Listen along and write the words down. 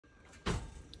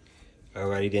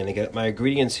Alrighty then, I got my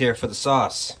ingredients here for the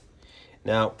sauce.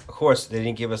 Now, of course, they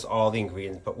didn't give us all the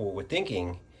ingredients, but what we're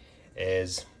thinking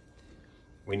is,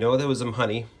 we know there was some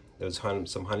honey. There was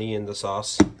some honey in the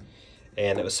sauce,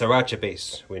 and it was sriracha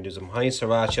based. We're gonna do some honey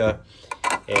sriracha,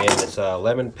 and it's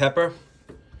lemon pepper.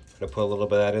 I'm gonna put a little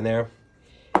bit of that in there,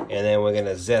 and then we're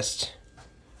gonna zest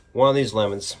one of these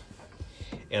lemons.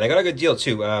 And I got a good deal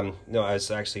too. No, I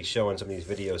was actually showing some of these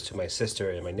videos to my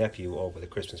sister and my nephew over the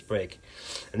Christmas break,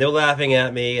 and they were laughing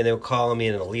at me and they were calling me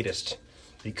an elitist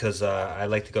because I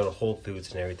like to go to Whole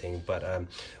Foods and everything. But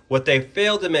what they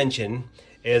failed to mention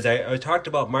is I talked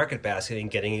about Market Basket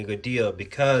and getting a good deal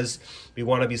because we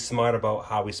want to be smart about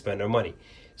how we spend our money.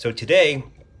 So today,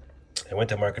 I went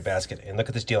to Market Basket and look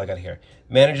at this deal I got here.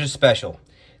 Manager's Special.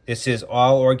 This is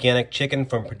all organic chicken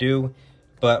from Perdue,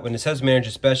 but when it says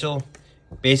Manager Special,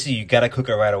 basically you gotta cook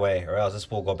it right away or else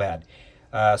this will go bad.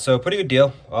 So pretty good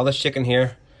deal. All this chicken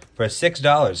here for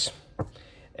 $6.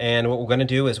 And what we're gonna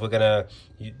do is we're gonna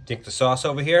take the sauce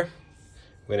over here.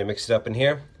 We're gonna mix it up in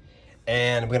here.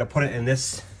 And we're gonna put it in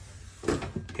this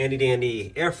handy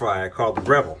dandy air fryer called the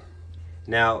Breville.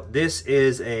 Now this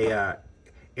is a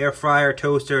air fryer,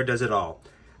 toaster, does it all.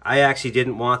 I actually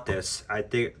didn't want this. I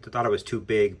thought it was too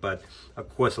big, but of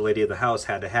course the lady of the house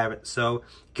had to have it. So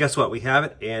guess what? We have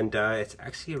it, and it's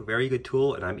actually a very good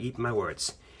tool, and I'm eating my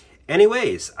words.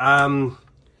 Anyways, I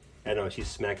know she's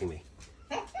smacking me.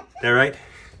 That right?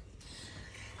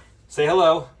 Say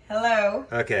hello. Hello.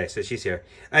 Okay, so she's here.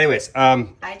 Anyways,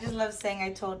 I just love saying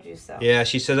I told you so. yeah,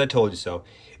 she says I told you so.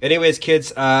 Anyways,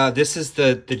 kids, this is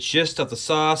the gist of the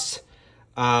sauce.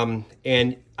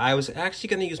 And I was actually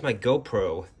going to use my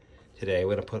GoPro today.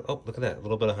 We're going to put, oh, look at that, a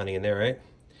little bit of honey in there, right?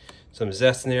 Some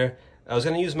zest in there. I was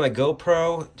going to use my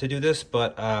GoPro to do this,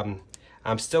 but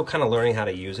I'm still kind of learning how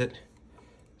to use it.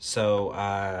 So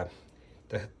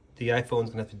the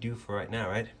iPhone's going to have to do for right now,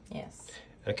 right? Yes.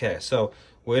 Okay, so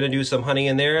we're going to do some honey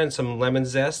in there and some lemon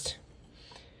zest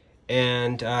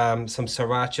and some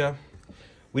sriracha.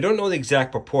 We don't know the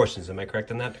exact proportions, am I correct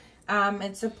on that?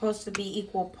 It's supposed to be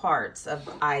equal parts of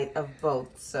both,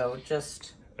 so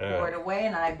just pour it away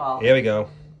and eyeball. Here we go.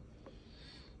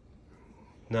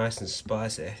 Nice and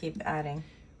spicy. Keep adding.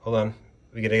 Hold on.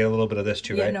 We gotta get a little bit of this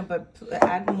too, yeah, right? No, but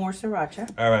add more sriracha.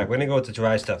 All right, we're gonna go with the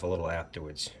dry stuff a little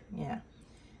afterwards. Yeah,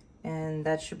 and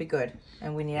that should be good.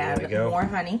 And we need to add go. more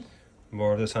honey.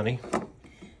 More of this honey.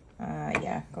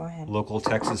 Yeah, go ahead. Local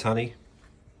Texas honey.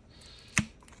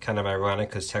 Kind of ironic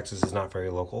because Texas is not very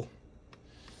local.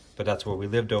 But that's where we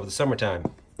lived over the summertime.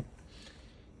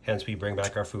 Hence, we bring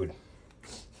back our food.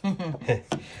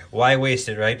 Why waste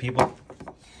it, right, people?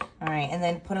 All right, and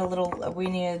then put a little, we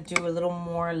need to do a little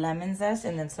more lemon zest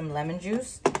and then some lemon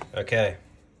juice. Okay.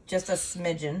 Just a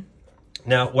smidgen.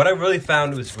 Now, what I really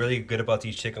found was really good about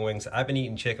these chicken wings, I've been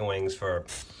eating chicken wings for,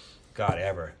 God,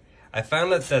 ever. I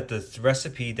found that the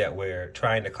recipe that we're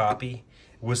trying to copy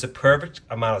was the perfect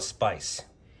amount of spice.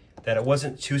 That it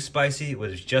wasn't too spicy, it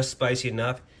was just spicy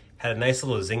enough. Had a nice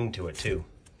little zing to it too.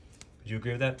 Would you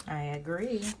agree with that? I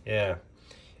agree. Yeah.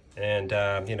 And,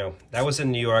 you know, that was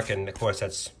in New York, and of course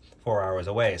that's 4 hours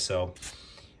away. So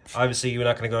obviously you're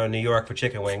not going to go to New York for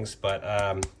chicken wings, but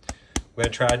we're going to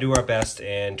try to do our best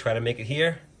and try to make it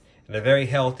here in a very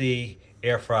healthy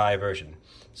air fry version.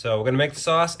 So we're going to make the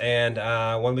sauce, and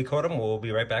when we coat them, we'll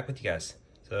be right back with you guys.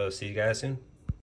 So see you guys soon.